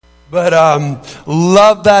But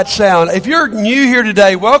love that sound. If you're new here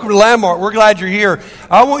today, welcome to Landmark. We're glad you're here.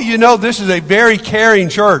 I want you to know this is a very caring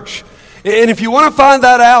church. And if you want to find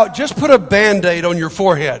that out, just put a Band-Aid on your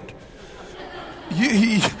forehead.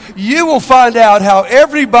 You will find out how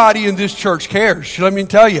everybody in this church cares. Let me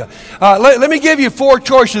tell you. Let me give you 4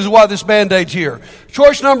 choices why this Band-Aid's here.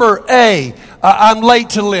 Choice number A, I'm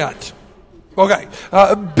late to Lent. Okay.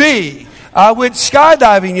 B, I went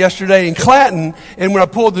skydiving yesterday in Clanton, and when I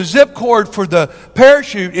pulled the zip cord for the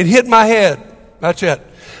parachute, it hit my head. That's it.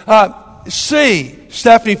 C,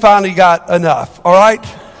 Stephanie finally got enough. All right?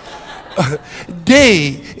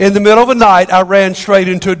 D, in the middle of the night, I ran straight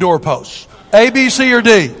into a doorpost. A, B, C, or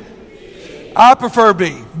D? I prefer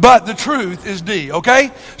B, but the truth is D,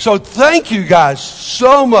 okay? So thank you guys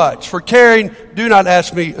so much for caring. Do not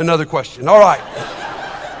ask me another question. All right.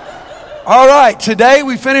 All right, today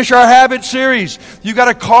we finish our habit series. You got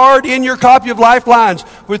a card in your copy of Lifelines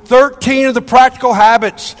with 13 of the practical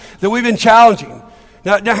habits that we've been challenging.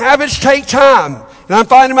 Now habits take time, and I'm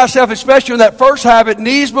finding myself, especially in that first habit,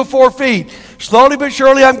 knees before feet. Slowly but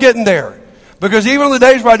surely I'm getting there. Because even on the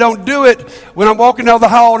days where I don't do it, when I'm walking down the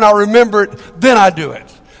hall and I remember it, then I do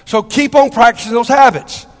it. So keep on practicing those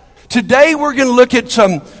habits. Today we're going to look at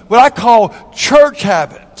some, what I call church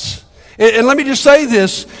habits. And let me just say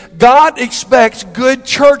this, God expects good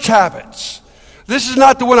church habits. This is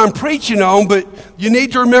not the one I'm preaching on, but you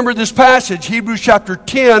need to remember this passage, Hebrews chapter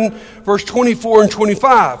 10, verse 24 and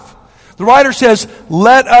 25. The writer says,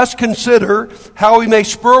 let us consider how we may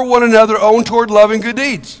spur one another on toward love and good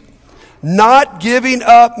deeds, not giving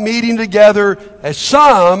up meeting together as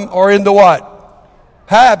some are in the what?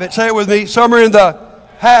 Habit. Say it with me. Some are in the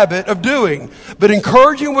habit of doing, but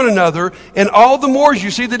encouraging one another, and all the more as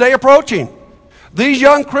you see the day approaching. These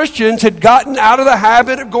young Christians had gotten out of the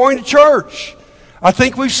habit of going to church. I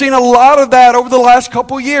think we've seen a lot of that over the last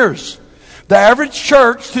couple of years. The average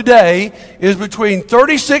church today is between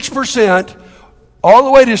 36% all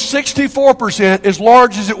the way to 64%, as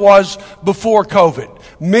large as it was before COVID.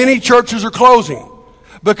 Many churches are closing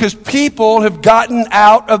because people have gotten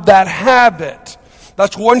out of that habit.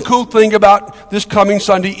 That's one cool thing about this coming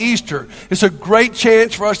Sunday, Easter. It's a great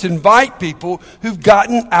chance for us to invite people who've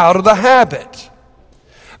gotten out of the habit.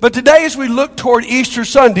 But today, as we look toward Easter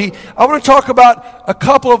Sunday, I want to talk about a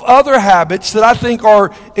couple of other habits that I think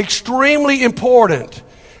are extremely important.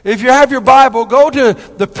 If you have your Bible, go to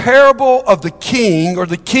the parable of the king or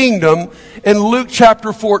the kingdom in Luke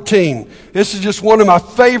chapter 14. This is just one of my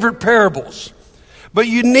favorite parables. But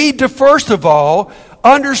you need to, first of all,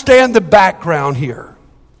 understand the background here.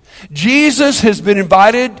 Jesus has been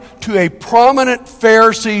invited to a prominent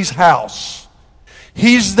Pharisee's house.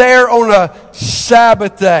 He's there on a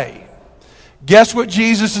Sabbath day. Guess what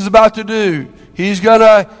Jesus is about to do? He's going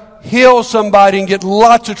to heal somebody and get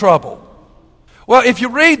lots of trouble. Well, if you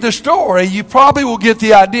read the story, you probably will get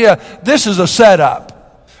the idea this is a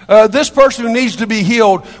setup. This person who needs to be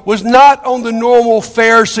healed was not on the normal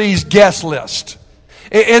Pharisee's guest list.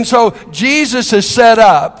 And so Jesus is set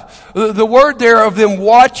up. The word there of them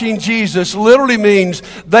watching Jesus literally means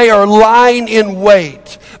they are lying in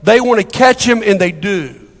wait. They want to catch him, and they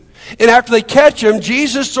do. And after they catch him,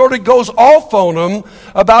 Jesus sort of goes off on them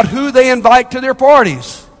about who they invite to their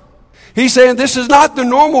parties. He's saying, this is not the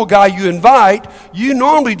normal guy you invite. You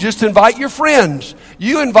normally just invite your friends.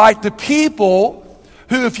 You invite the people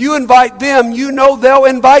who, if you invite them, you know they'll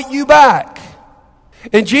invite you back.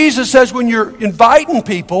 And Jesus says when you're inviting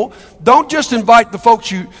people, don't just invite the folks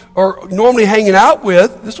you are normally hanging out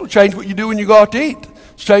with. This will change what you do when you go out to eat.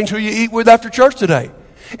 It's change who you eat with after church today.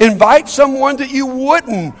 Invite someone that you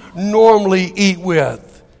wouldn't normally eat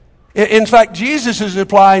with. In fact, Jesus is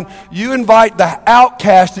implying you invite the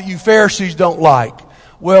outcast that you Pharisees don't like.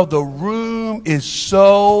 Well, the room is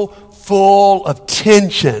so full of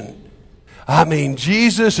tension. I mean,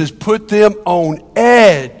 Jesus has put them on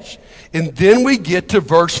edge. And then we get to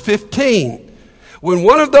verse 15. When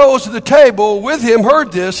one of those at the table with him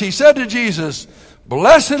heard this, he said to Jesus,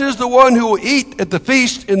 blessed is the one who will eat at the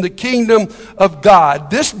feast in the kingdom of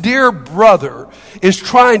God. This dear brother is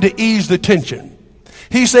trying to ease the tension.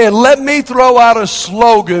 He said, let me throw out a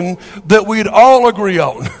slogan that we'd all agree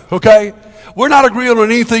on, okay? We're not agreeing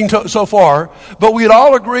on anything so far, but we'd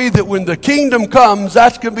all agree that when the kingdom comes,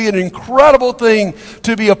 that's going to be an incredible thing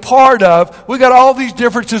to be a part of. We got all these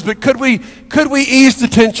differences, but could we ease the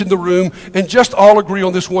tension in the room and just all agree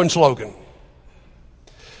on this one slogan?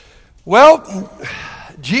 Well,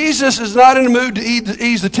 Jesus is not in the mood to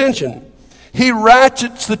ease the tension. He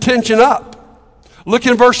ratchets the tension up. Look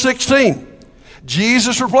in verse 16.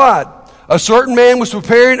 Jesus replied, a certain man was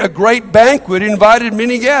preparing a great banquet and invited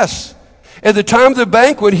many guests. At the time of the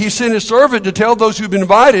banquet, he sent his servant to tell those who've been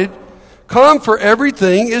invited, come, for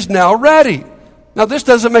everything is now ready. Now, this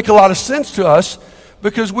doesn't make a lot of sense to us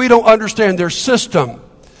because we don't understand their system.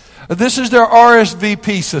 This is their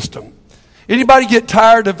RSVP system. Anybody get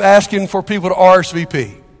tired of asking for people to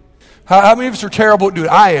RSVP? How many of us are terrible at doing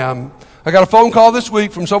it? I am. I got a phone call this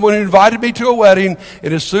week from someone who invited me to a wedding,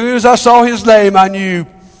 and as soon as I saw his name, I knew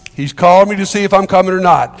he's called me to see if I'm coming or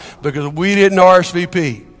not because we didn't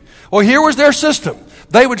RSVP. Well, here was their system.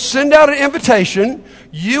 They would send out an invitation.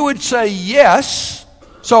 You would say yes.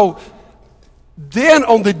 So then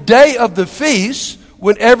on the day of the feast,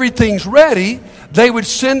 when everything's ready, they would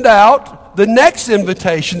send out the next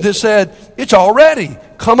invitation that said, it's all ready.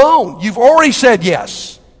 Come on. You've already said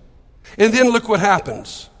yes. And then look what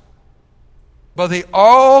happens. But they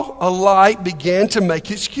all alike began to make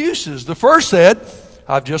excuses. The first said,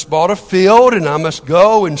 I've just bought a field and I must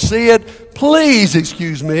go and see it. Please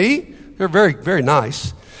excuse me. They're very, very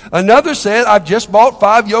nice. Another said, I've just bought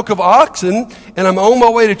 5 yoke of oxen and I'm on my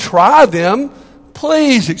way to try them.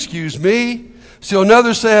 Please excuse me. So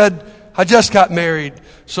another said, I just got married,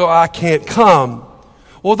 so I can't come.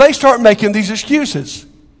 Well, they start making these excuses.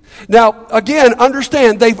 Now, again,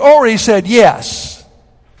 understand, they've already said yes.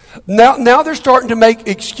 Now they're starting to make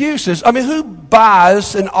excuses. I mean, who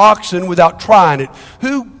buys an oxen without trying it?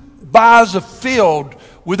 Who buys a field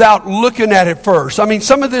without looking at it first? I mean,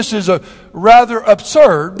 some of this is rather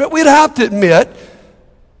absurd, but we'd have to admit,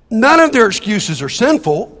 none of their excuses are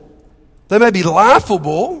sinful. They may be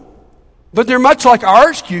laughable, but they're much like our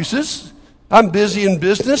excuses. I'm busy in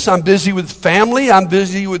business. I'm busy with family. I'm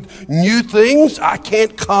busy with new things. I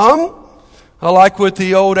can't come. I like what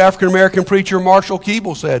the old African-American preacher Marshall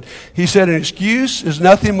Keeble said. He said, an excuse is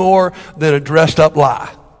nothing more than a dressed-up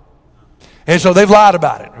lie. And so they've lied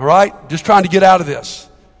about it, all right? Just trying to get out of this.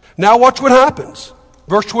 Now watch what happens.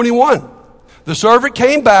 Verse 21. The servant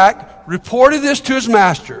came back, reported this to his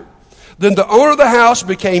master. Then the owner of the house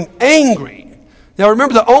became angry. Now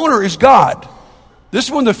remember, the owner is God. This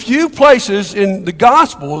is one of the few places in the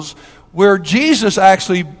Gospels where Jesus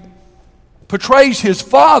actually portrays his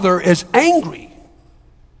Father as angry.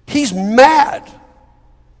 He's mad.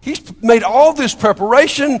 He's made all this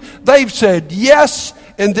preparation. They've said yes,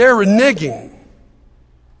 and they're reneging.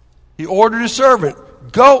 He ordered his servant,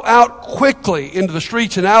 go out quickly into the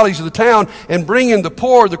streets and alleys of the town and bring in the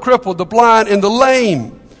poor, the crippled, the blind, and the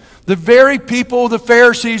lame. The very people the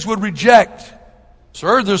Pharisees would reject.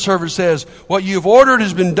 Sir, the servant says, what you have ordered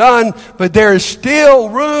has been done, but there is still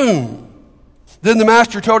room. Then the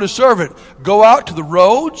master told his servant, go out to the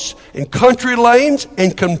roads and country lanes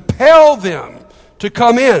and compel them to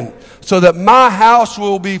come in so that my house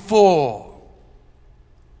will be full.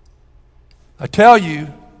 I tell you,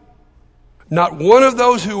 not one of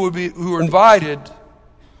those who are invited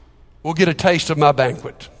will get a taste of my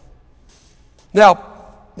banquet. Now,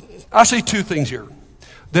 I see 2 things here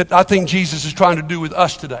that I think Jesus is trying to do with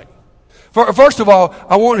us today. First of all,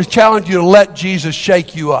 I want to challenge you to let Jesus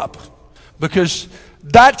shake you up, because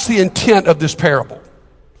that's the intent of this parable.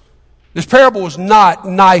 This parable is not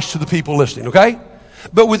nice to the people listening, okay?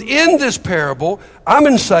 But within this parable, I'm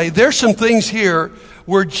going to say there's some things here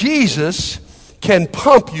where Jesus can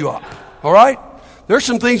pump you up, all right? There's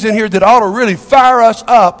some things in here that ought to really fire us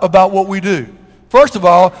up about what we do. First of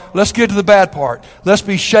all, let's get to the bad part. Let's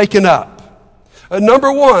be shaken up.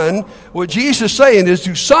 Number one, what Jesus is saying is,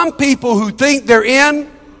 do some people who think they're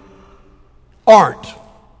in aren't?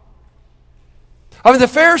 I mean, the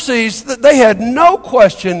Pharisees, they had no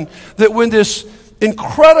question that when this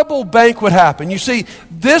incredible banquet happened, you see,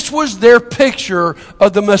 this was their picture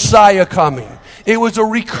of the Messiah coming. It was a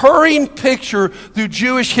recurring picture through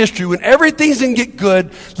Jewish history. When everything's going to get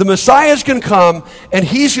good, the Messiah's going to come, and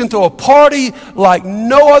he's going to throw a party like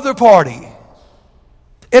no other party.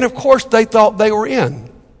 And of course, they thought they were in.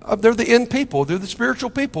 They're the in people. They're the spiritual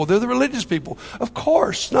people. They're the religious people. Of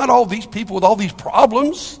course, not all these people with all these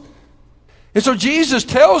problems. And so Jesus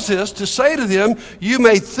tells us to say to them, you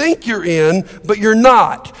may think you're in, but you're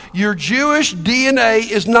not. Your Jewish DNA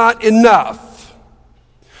is not enough.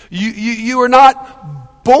 You are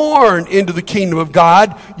not born into the kingdom of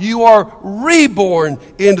God. You are reborn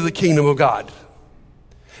into the kingdom of God.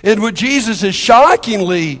 And what Jesus is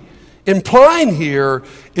shockingly implying here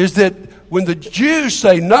is that when the Jews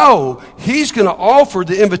say no, he's going to offer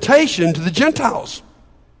the invitation to the Gentiles.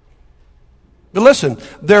 But listen,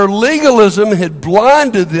 their legalism had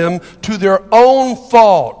blinded them to their own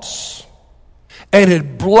faults and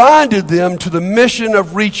had blinded them to the mission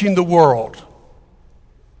of reaching the world.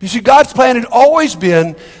 You see, God's plan had always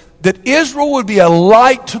been that Israel would be a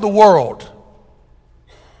light to the world.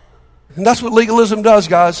 And that's what legalism does,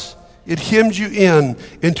 guys. it hems you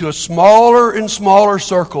into a smaller and smaller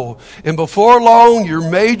circle. And before long, your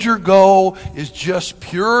major goal is just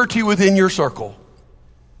purity within your circle.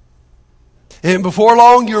 And before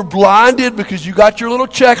long, you're blinded because you got your little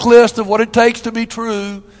checklist of what it takes to be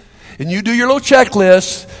true. And you do your little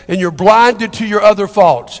checklist, and you're blinded to your other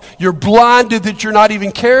faults. You're blinded that you're not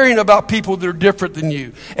even caring about people that are different than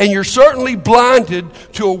you. And you're certainly blinded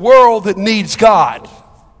to a world that needs God.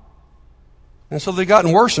 And so they've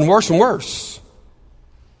gotten worse and worse and worse.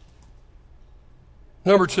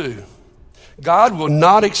 Number 2, God will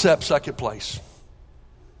not accept second place.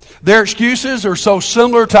 Their excuses are so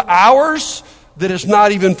similar to ours that it's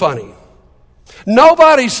not even funny.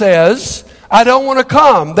 Nobody says, I don't want to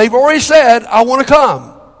come. They've already said, I want to come.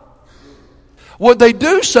 What they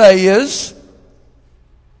do say is,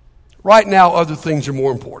 right now other things are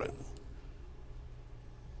more important.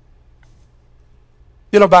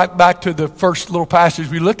 You know, back to the first little passage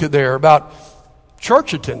we looked at there about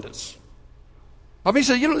church attendance. I mean, he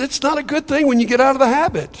said, it's not a good thing when you get out of the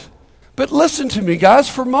habit. But listen to me, guys.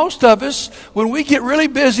 For most of us, when we get really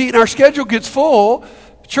busy and our schedule gets full,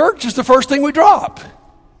 church is the first thing we drop.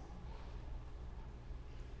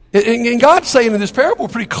 And God's saying in this parable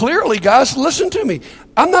pretty clearly, guys, listen to me.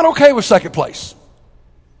 I'm not okay with second place.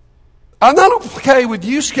 I'm not okay with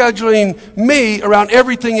you scheduling me around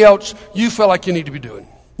everything else you feel like you need to be doing.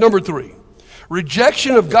 Number 3,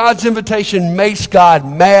 rejection of God's invitation makes God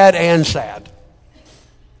mad and sad.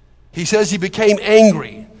 He says he became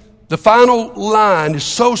angry. The final line is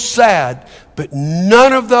so sad, but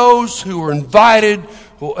none of those who are invited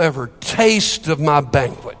will ever taste of my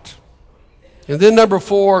banquet. And then number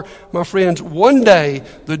 4, my friends, one day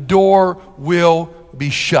the door will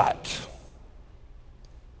be shut.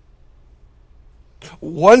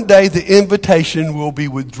 One day the invitation will be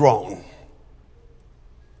withdrawn.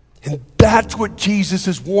 And that's what Jesus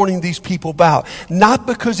is warning these people about. Not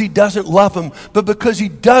because he doesn't love them, but because he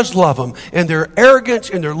does love them. And their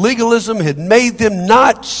arrogance and their legalism had made them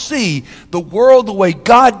not see the world the way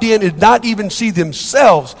God did, and not even see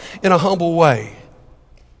themselves in a humble way.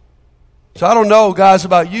 So I don't know, guys,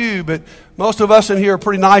 about you, but most of us in here are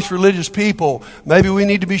pretty nice religious people. Maybe we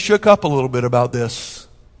need to be shook up a little bit about this.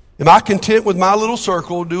 Am I content with my little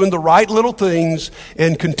circle, doing the right little things,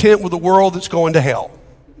 and content with a world that's going to hell?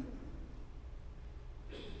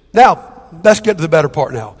 Now, let's get to the better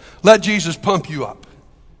part now. Let Jesus pump you up.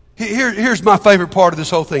 Here's my favorite part of this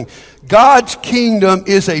whole thing. God's kingdom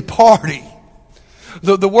is a party.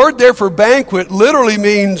 The word there for banquet literally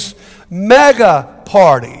means mega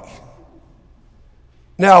party.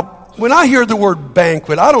 Now, when I hear the word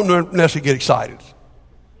banquet, I don't necessarily get excited.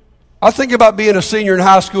 I think about being a senior in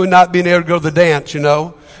high school and not being able to go to the dance,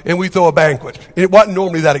 and we throw a banquet. And it wasn't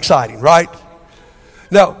normally that exciting, right?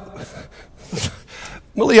 Now,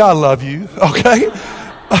 Malia, I love you, okay?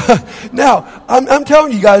 Now, I'm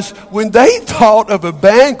telling you guys, when they thought of a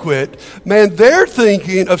banquet, man, they're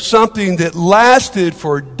thinking of something that lasted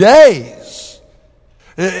for days.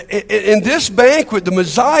 In this banquet, the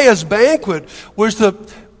Messiah's banquet, was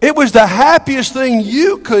the happiest thing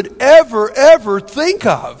you could ever think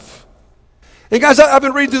of. And guys, I've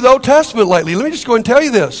been reading through the Old Testament lately. Let me just go and tell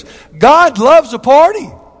you this. God loves a party.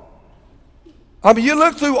 I mean, you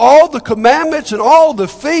look through all the commandments and all the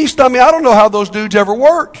feasts. I mean, I don't know how those dudes ever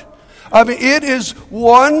worked. I mean, it is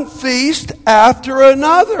one feast after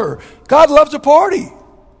another. God loves a party.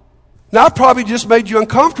 Now, I probably just made you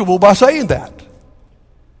uncomfortable by saying that.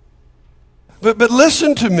 But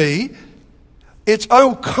listen to me. It's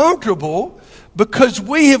uncomfortable because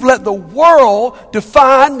we have let the world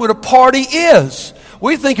define what a party is.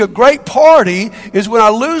 We think a great party is when I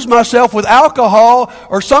lose myself with alcohol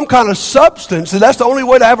or some kind of substance, and that's the only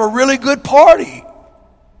way to have a really good party.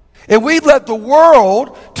 And we've let the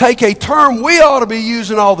world take a term we ought to be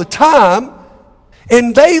using all the time,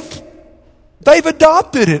 and they've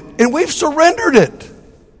adopted it, and we've surrendered it.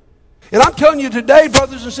 And I'm telling you today,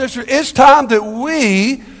 brothers and sisters, it's time that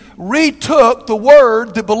we retook the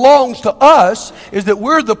word that belongs to us, is that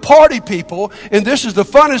we're the party people, and this is the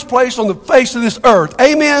funnest place on the face of this earth.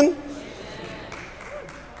 Amen?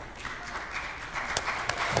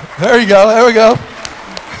 There you go. There we go.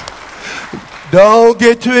 Don't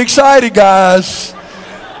get too excited, guys.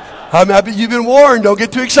 I mean, you've been warned, don't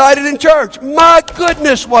get too excited in church. My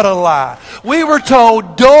goodness, what a lie. We were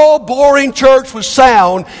told dull, boring church was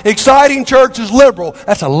sound, exciting church is liberal.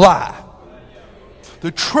 That's a lie. The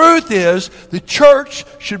truth is, the church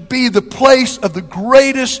should be the place of the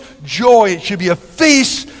greatest joy. It should be a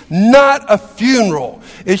feast, not a funeral.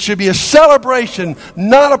 It should be a celebration,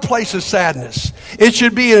 not a place of sadness. It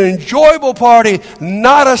should be an enjoyable party,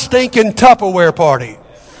 not a stinking Tupperware party.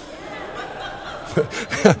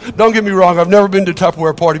 Don't get me wrong, I've never been to a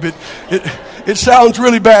Tupperware party, but it sounds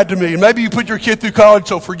really bad to me. Maybe you put your kid through college,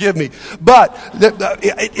 so forgive me. But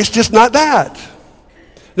it's just not that.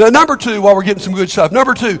 Now, number two, while we're getting some good stuff.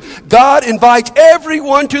 Number two, God invites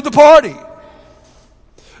everyone to the party.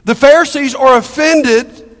 The Pharisees are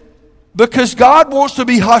offended because God wants to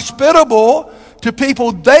be hospitable to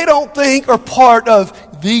people they don't think are part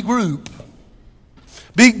of the group.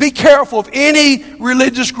 Be careful of any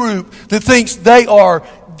religious group that thinks they are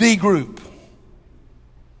the group.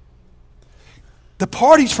 The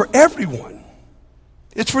party's for everyone.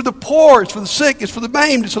 It's for the poor, it's for the sick, it's for the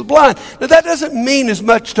maimed, it's for the blind. Now that doesn't mean as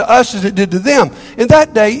much to us as it did to them. In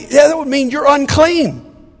that day, that would mean you're unclean.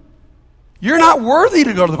 You're not worthy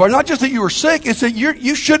to go to the party. Not just that you were sick, it's that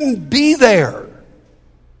you shouldn't be there.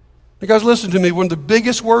 You guys, listen to me. One of the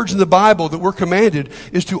biggest words in the Bible that we're commanded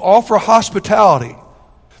is to offer hospitality.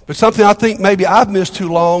 But something I think maybe I've missed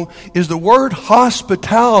too long is the word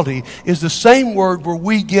hospitality is the same word where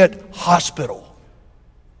we get hospital.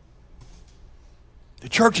 The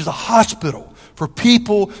church is a hospital for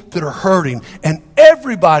people that are hurting. And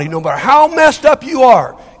everybody, no matter how messed up you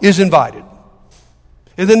are, is invited.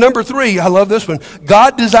 And then number three, I love this one.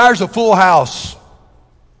 God desires a full house.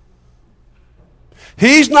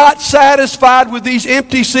 He's not satisfied with these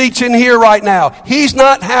empty seats in here right now. He's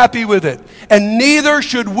not happy with it. And neither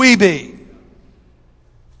should we be.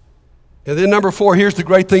 And then number four, here's the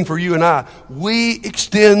great thing for you and I. We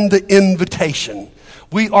extend the invitation.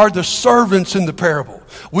 We are the servants in the parable.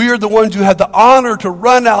 We are the ones who have the honor to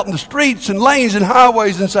run out in the streets and lanes and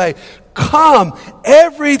highways and say, come,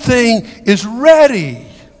 everything is ready.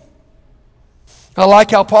 I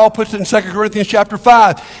like how Paul puts it in 2 Corinthians chapter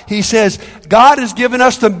 5. He says, God has given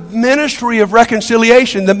us the ministry of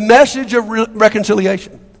reconciliation, the message of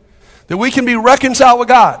reconciliation, that we can be reconciled with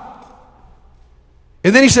God.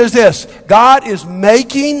 And then he says this, God is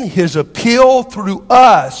making his appeal through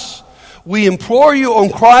us. We implore you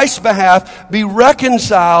on Christ's behalf, be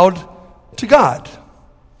reconciled to God.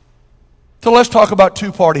 So let's talk about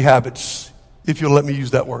two-party habits, if you'll let me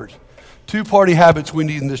use that word. Two-party habits we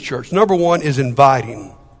need in this church. Number one is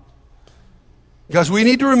inviting. Guys, we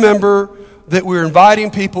need to remember that we're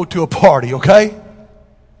inviting people to a party, okay?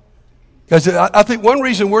 Because I think one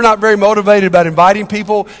reason we're not very motivated about inviting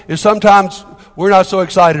people is sometimes we're not so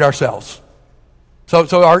excited ourselves.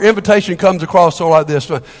 So our invitation comes across sort of like this.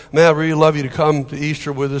 Man, I really love you to come to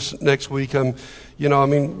Easter with us next week. We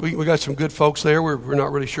got some good folks there. We're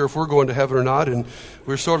not really sure if we're going to heaven or not, and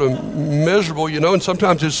we're sort of miserable, and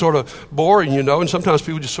sometimes it's sort of boring, and sometimes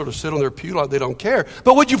people just sort of sit on their pew like they don't care.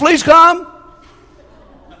 But would you please come?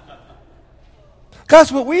 Guys,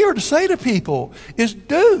 what we are to say to people is,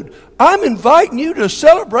 dude, I'm inviting you to a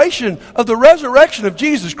celebration of the resurrection of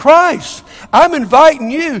Jesus Christ. I'm inviting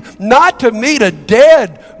you not to meet a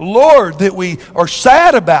dead Lord that we are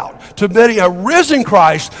sad about, to meet a risen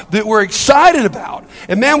Christ that we're excited about.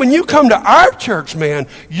 And man, when you come to our church, man,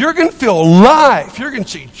 you're going to feel alive. You're going to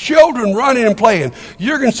see children running and playing.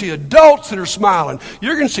 You're going to see adults that are smiling.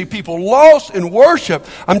 You're going to see people lost in worship.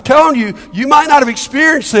 I'm telling you, you might not have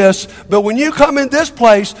experienced this, but when you come in this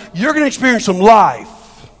place, you're going to experience some life.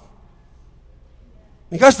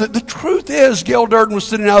 Because the truth is, Gail Durden was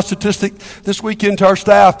sending out a statistic this weekend to our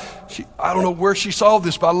staff. I don't know where she saw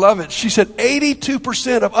this, but I love it. She said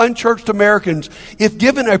 82% of unchurched Americans, if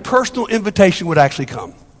given a personal invitation, would actually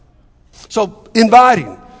come. So,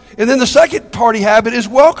 inviting. And then the second party habit is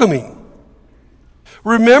welcoming.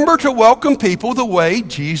 Remember to welcome people the way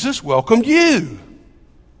Jesus welcomed you.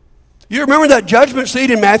 You remember that judgment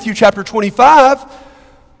seat in Matthew chapter 25?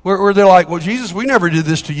 Where they're like, well, Jesus, we never did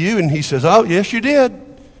this to you. And he says, oh, yes, you did.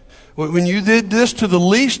 When you did this to the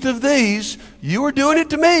least of these, you were doing it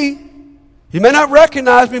to me. You may not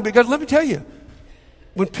recognize me, because let me tell you,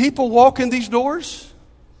 when people walk in these doors,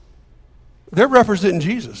 they're representing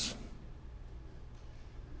Jesus.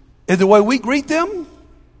 And the way we greet them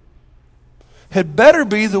had better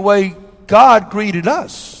be the way God greeted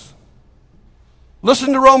us.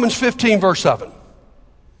 Listen to Romans 15, verse 7.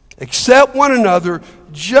 Accept one another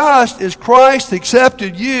just as Christ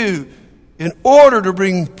accepted you in order to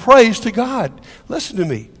bring praise to God. Listen to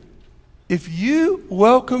me. If you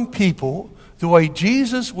welcome people the way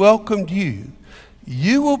Jesus welcomed you,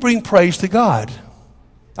 you will bring praise to God.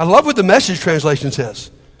 I love what the Message translation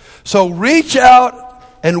says. So reach out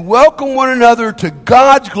and welcome one another to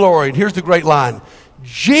God's glory. And here's the great line.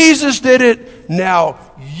 Jesus did it, now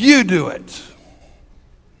you do it.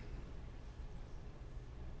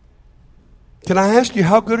 Can I ask you,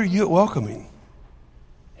 how good are you at welcoming?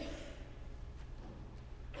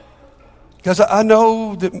 Because I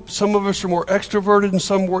know that some of us are more extroverted and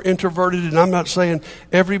some more introverted, and I'm not saying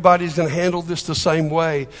everybody's going to handle this the same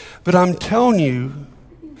way. But I'm telling you,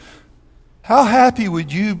 how happy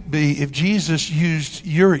would you be if Jesus used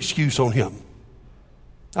your excuse on him?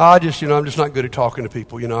 I'm just not good at talking to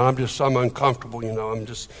people, I'm uncomfortable, I'm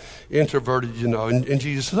just introverted, And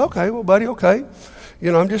Jesus says, okay, well, buddy, okay.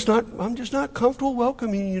 I'm just not comfortable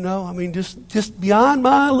welcoming you, just beyond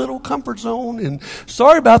my little comfort zone. And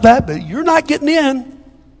sorry about that, but you're not getting in.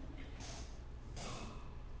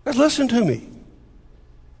 Guys, listen to me.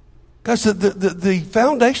 Guys, the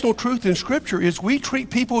foundational truth in Scripture is we treat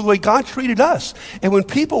people the way God treated us. And when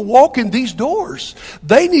people walk in these doors,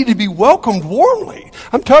 they need to be welcomed warmly.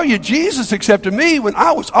 I'm telling you, Jesus accepted me when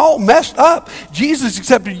I was all messed up. Jesus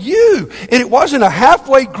accepted you. And it wasn't a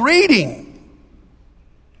halfway greeting.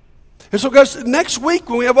 And so, guys, next week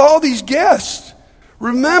when we have all these guests,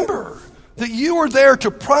 remember that you are there to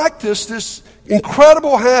practice this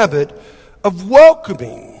incredible habit of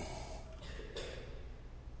welcoming.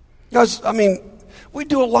 Guys, we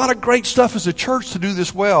do a lot of great stuff as a church to do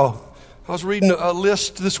this well. I was reading a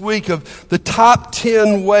list this week of the top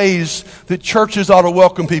 10 ways that churches ought to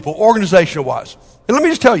welcome people, organizational-wise. And let me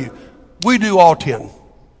just tell you, we do all 10.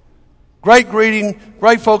 Great greeting,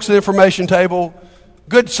 great folks at the information table,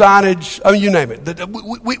 good signage, you name it.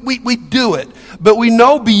 We do it. But we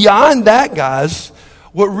know beyond that, guys,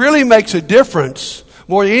 what really makes a difference,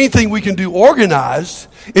 more than anything we can do organized,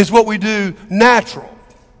 is what we do natural.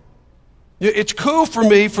 It's cool for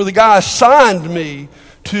the guy assigned me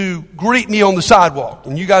to greet me on the sidewalk,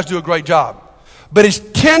 and you guys do a great job. But it's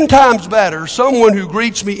 10 times better someone who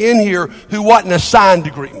greets me in here who wasn't assigned to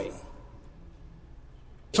greet me.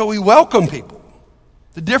 So we welcome people.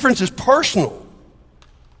 The difference is personal.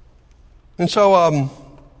 And so,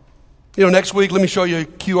 next week, let me show you a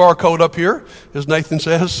QR code up here. As Nathan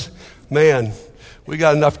says, man, we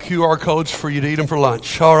got enough QR codes for you to eat them for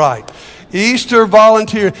lunch. All right. Easter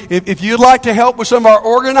volunteer. If you'd like to help with some of our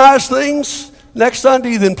organized things next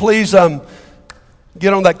Sunday, then please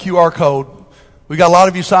get on that QR code. We got a lot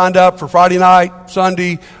of you signed up for Friday night,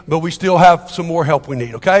 Sunday, but we still have some more help we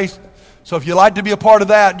need, okay? So if you'd like to be a part of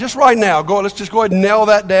that, just right now, let's just go ahead and nail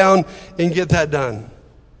that down and get that done.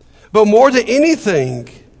 But more than anything,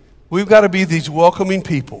 we've got to be these welcoming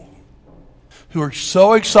people who are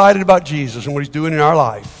so excited about Jesus and what he's doing in our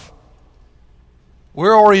life.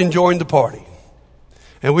 We're already enjoying the party.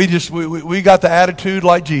 And we got the attitude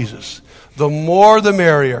like Jesus. The more the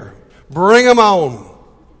merrier. Bring them on.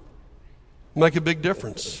 Make a big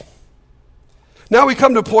difference. Now we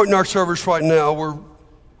come to a point in our service right now where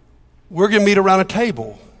we're going to meet around a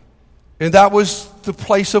table. And that was the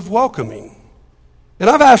place of welcoming. And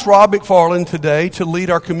I've asked Rob McFarland today to lead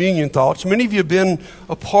our communion thoughts. Many of you have been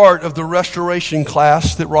a part of the restoration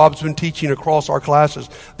class that Rob's been teaching across our classes.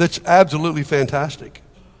 That's absolutely fantastic.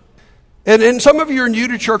 And some of you are new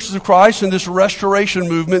to Churches of Christ and this restoration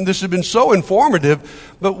movement. This has been so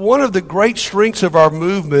informative. But one of the great strengths of our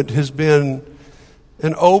movement has been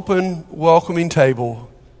an open, welcoming table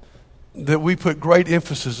that we put great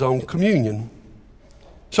emphasis on communion.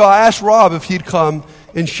 So I asked Rob if he'd come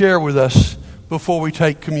and share with us before we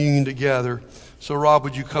take communion together. So Rob,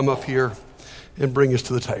 would you come up here and bring us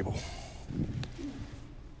to the table?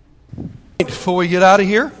 Before we get out of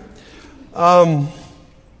here, and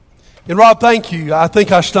Rob, thank you. I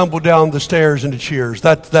think I stumbled down the stairs into cheers.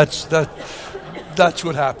 That's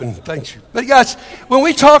what happened. Thank you. But guys, when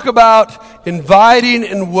we talk about inviting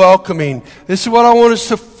and welcoming, this is what I want us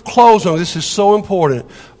to close on. This is so important.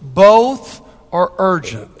 Both are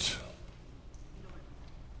urgent.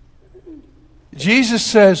 Jesus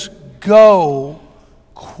says, go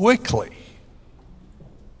quickly.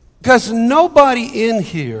 Because nobody in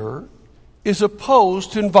here is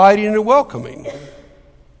opposed to inviting and welcoming.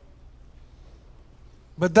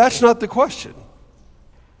 But that's not the question.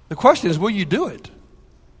 The question is, will you do it?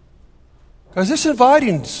 Because this is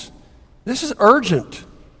urgent.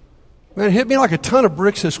 Man, it hit me like a ton of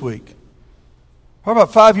bricks this week. Probably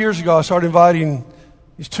about 5 years ago, I started inviting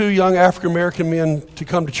these 2 young African-American men to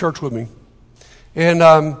come to church with me. And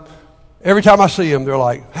every time I see them, they're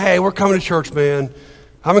like, hey, we're coming to church, man.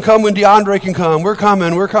 I'm going to come when DeAndre can come. We're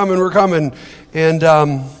coming. And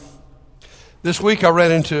this week I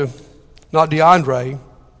ran into, not DeAndre,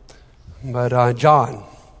 but John.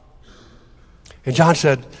 And John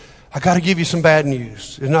said, I got to give you some bad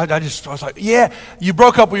news. And I was like, yeah, you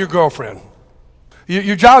broke up with your girlfriend.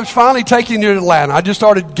 Your job's finally taking you to Atlanta. I just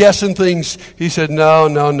started guessing things. He said,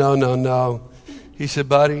 no. He said,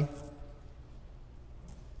 buddy,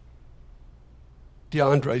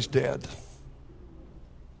 DeAndre's dead.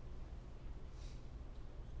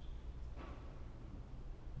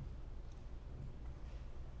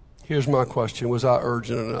 Here's my question. Was I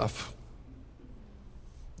urgent enough?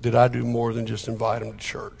 Did I do more than just invite them to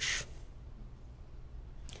church?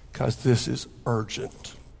 Because this is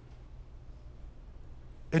urgent.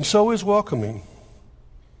 And so is welcoming.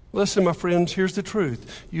 Listen, my friends, here's the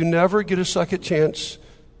truth. You never get a second chance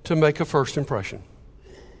to make a first impression.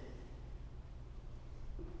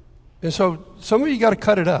 And so some of you got to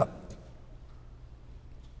cut it up.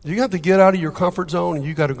 You have to get out of your comfort zone and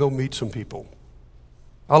you got to go meet some people.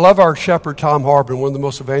 I love our shepherd, Tom Harbin, one of the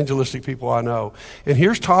most evangelistic people I know. And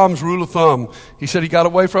here's Tom's rule of thumb. He said he got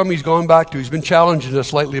away from me, he's going back to. He's been challenging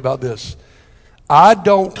us lately about this. I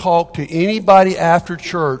don't talk to anybody after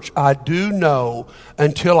church I do know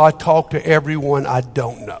until I talk to everyone I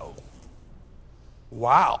don't know.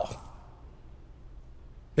 Wow.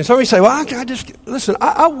 And some of you say, well, listen,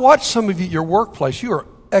 I watch some of you at your workplace. You are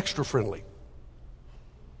extra friendly.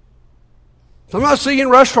 Sometimes I see you in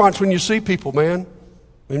restaurants when you see people, man.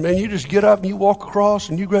 And man, you just get up and you walk across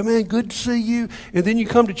and you go, man, good to see you. And then you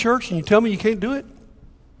come to church and you tell me you can't do it.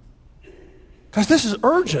 Guys, this is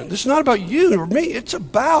urgent. This is not about you or me. It's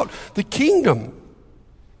about the kingdom.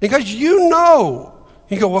 And guys, you know.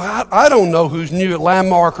 You go, well, I don't know who's new at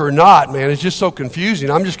Landmark or not, man. It's just so confusing.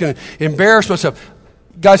 I'm just going to embarrass myself.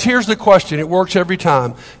 Guys, here's the question. It works every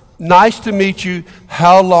time. Nice to meet you.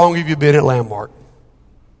 How long have you been at Landmark?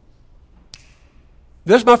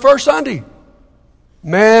 This is my first Sunday.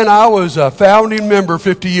 Man, I was a founding member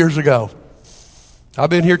 50 years ago. I've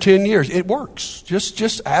been here 10 years. It works.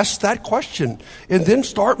 Just ask that question and then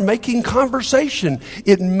start making conversation.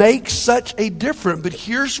 It makes such a difference. But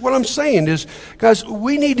here's what I'm saying is, guys,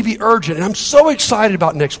 we need to be urgent. And I'm so excited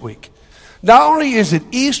about next week. Not only is it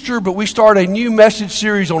Easter, but we start a new message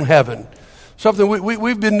series on heaven. Something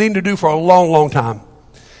we've been needing to do for a long, long time.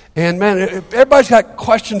 And man, everybody's got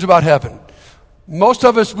questions about heaven. Most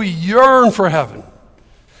of us, we yearn for heaven.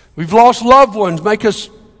 We've lost loved ones. And guys,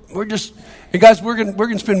 we're going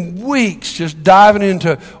to spend weeks just diving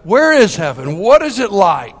into where is heaven? What is it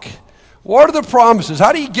like? What are the promises?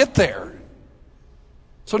 How do you get there?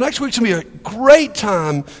 So next week's going to be a great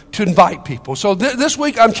time to invite people. So this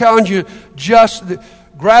week I'm challenging you just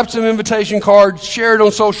grab some invitation cards, share it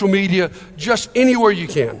on social media, just anywhere you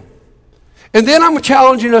can. And then I'm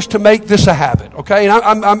challenging us to make this a habit, okay? And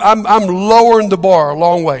I'm lowering the bar a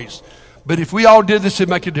long ways. But if we all did this, it'd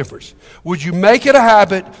make a difference. Would you make it a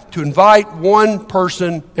habit to invite one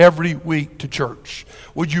person every week to church?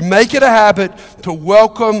 Would you make it a habit to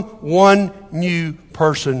welcome one new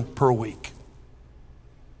person per week?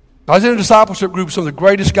 I was in a discipleship group with some of the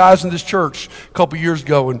greatest guys in this church a couple years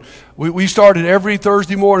ago, and we started every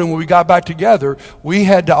Thursday morning when we got back together, we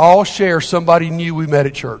had to all share somebody new we met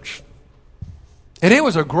at church. And it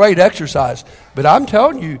was a great exercise, but I'm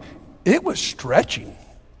telling you, it was stretching.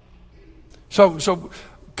 So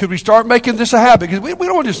could we start making this a habit? Because we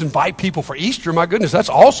don't want to just invite people for Easter. My goodness, that's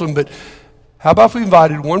awesome. But how about if we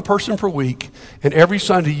invited one person per week, and every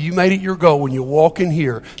Sunday you made it your goal when you walk in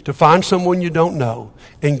here to find someone you don't know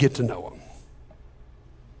and get to know them?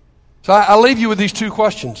 So I'll leave you with these two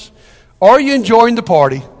questions. Are you enjoying the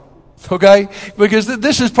party? Okay? Because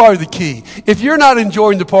this is probably the key. If you're not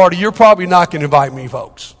enjoying the party, you're probably not going to invite me,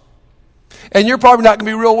 folks. And you're probably not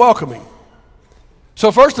going to be real welcoming. So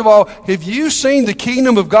first of all, have you seen the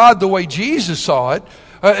kingdom of God the way Jesus saw it?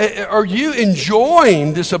 Are you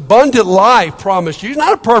enjoying this abundant life promised you? It's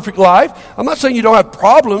not a perfect life. I'm not saying you don't have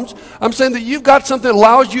problems. I'm saying that you've got something that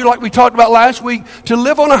allows you, like we talked about last week, to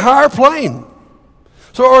live on a higher plane.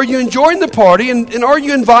 So are you enjoying the party, and are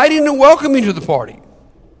you inviting and welcoming to the party?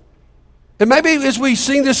 And maybe as we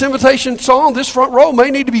sing this invitation song, this front row may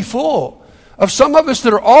need to be full of some of us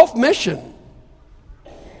that are off mission.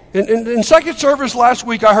 In second service last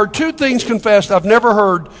week, I heard two things confessed I've never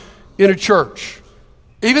heard in a church.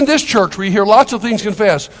 Even this church, where you hear lots of things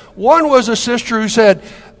confessed. One was a sister who said,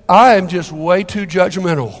 I am just way too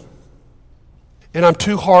judgmental. And I'm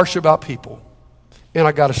too harsh about people. And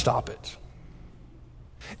I got to stop it.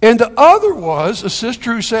 And the other was a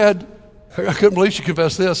sister who said, I couldn't believe she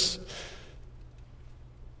confessed this,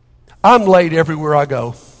 I'm late everywhere I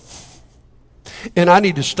go. And I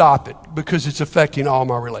need to stop it because it's affecting all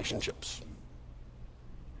my relationships.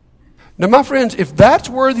 Now, my friends, if that's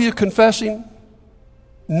worthy of confessing,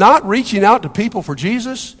 not reaching out to people for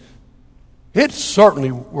Jesus, it's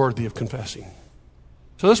certainly worthy of confessing.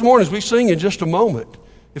 So this morning, as we sing in just a moment,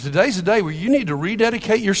 if today's the day where you need to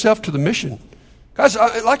rededicate yourself to the mission, guys,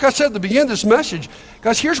 like I said at the beginning of this message,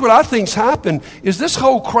 guys, here's what I think's happened, is this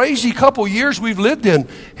whole crazy couple years we've lived in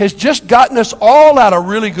has just gotten us all out of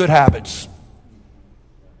really good habits.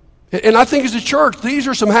 And I think as a church, these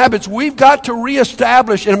are some habits we've got to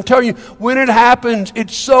reestablish. And I'm telling you, when it happens,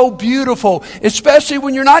 it's so beautiful, especially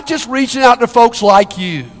when you're not just reaching out to folks like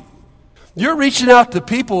you. You're reaching out to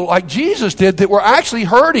people like Jesus did that were actually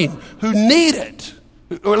hurting, who need it,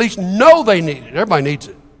 or at least know they need it. Everybody needs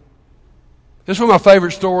it. This is one of my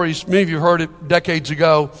favorite stories. Many of you heard it decades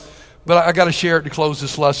ago, but I got to share it to close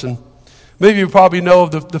this lesson. Many of you probably know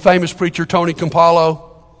of the famous preacher Tony Campolo,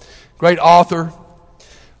 great author.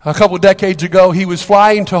 A couple of decades ago, he was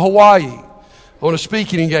flying to Hawaii on a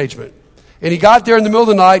speaking engagement. And he got there in the middle of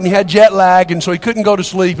the night, and he had jet lag, and so he couldn't go to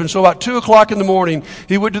sleep. And so about 2 o'clock in the morning,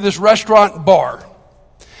 he went to this restaurant bar.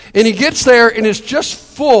 And he gets there, and it's just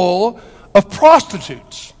full of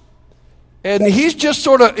prostitutes. And he's just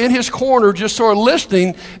sort of in his corner, just sort of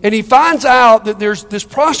listening, and he finds out that there's this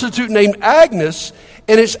prostitute named Agnes,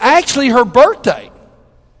 and it's actually her birthday.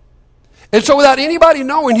 And so without anybody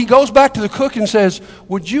knowing, he goes back to the cook and says,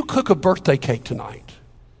 "Would you cook a birthday cake tonight?"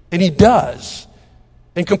 And he does.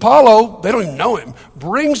 And Campolo, they don't even know him,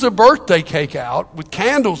 brings the birthday cake out with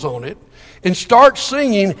candles on it and starts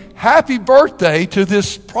singing happy birthday to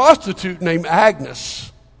this prostitute named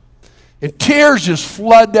Agnes. And tears just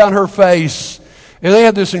flood down her face. And they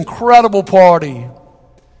had this incredible party.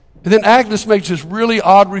 And then Agnes makes this really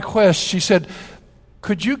odd request. She said,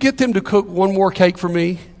 "Could you get them to cook one more cake for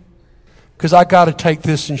me? Because I got to take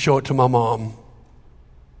this and show it to my mom."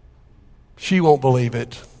 She won't believe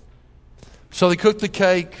it. So they cook the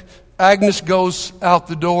cake. Agnes goes out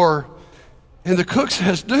the door. And the cook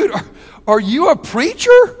says, "Dude, are you a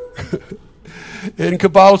preacher?" And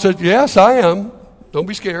Campolo said, "Yes, I am. Don't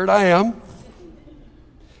be scared, I am."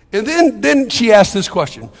 And then she asked this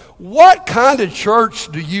question: "What kind of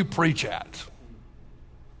church do you preach at?"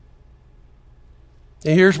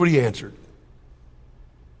 And here's what he answered: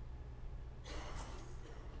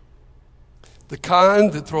 "The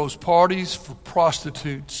kind that throws parties for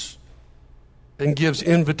prostitutes and gives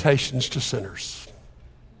invitations to sinners."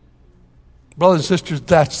 Brothers and sisters,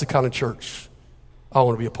 that's the kind of church I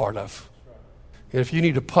want to be a part of. And if you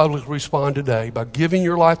need to publicly respond today by giving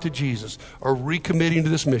your life to Jesus or recommitting to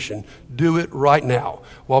this mission, do it right now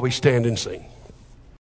while we stand and sing.